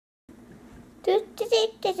Hi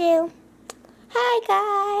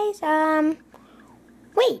guys.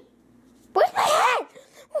 Wait. Where's my hat?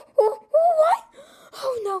 What?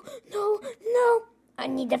 Oh no. I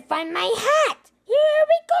need to find my hat. Here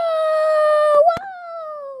we go.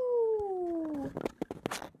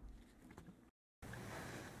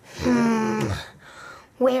 Whoa.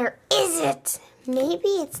 Where is it? Maybe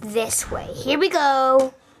it's this way. Here we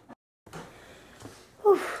go.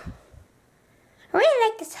 Whew. I really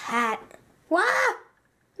like this hat. Wow!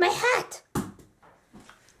 My hat!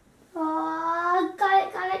 Oh, got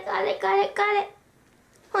it.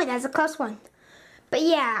 Oh, that's a close one. But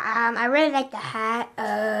yeah, I really like the hat.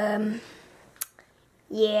 I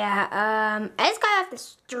just got off the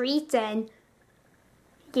streets and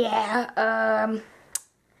yeah,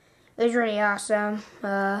 it was really awesome.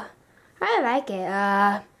 I really like it.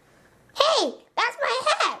 Hey, that's my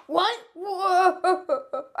hat! What?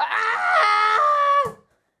 Whoa! Ah!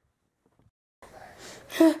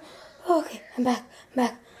 Okay, I'm back.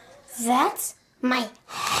 That's my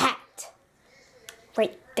hat.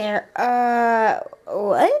 Right there.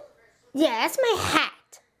 What? Yeah, that's my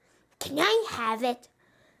hat. Can I have it?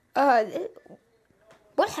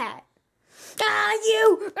 What hat? Ah,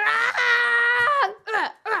 you!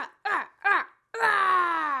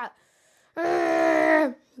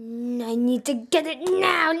 I need to get it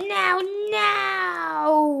now! No!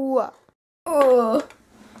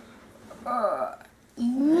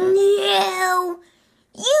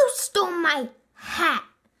 You stole my hat!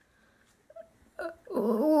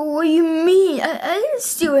 What do you mean? I didn't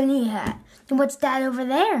steal any hat. What's that over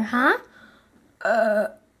there, huh?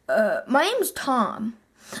 My name's Tom.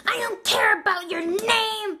 I don't care about your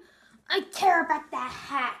name! I care about that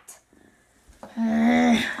hat.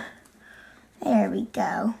 There we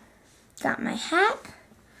go. Got my hat.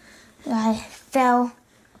 I fell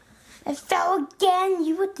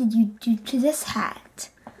again. What did you do to this hat?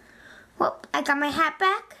 Well, I got my hat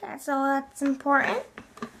back. That's all that's important.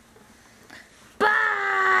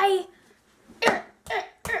 Bye!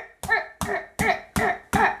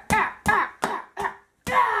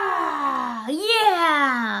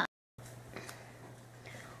 Yeah!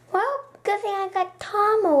 Well, good thing I got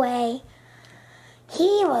Tom away.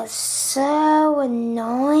 He was so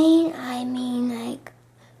annoying. I mean, like,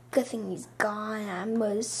 good thing he's gone. I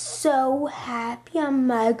was so happy. I'm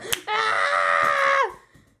like, ah!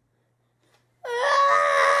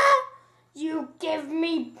 Ah! You give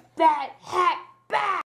me that hat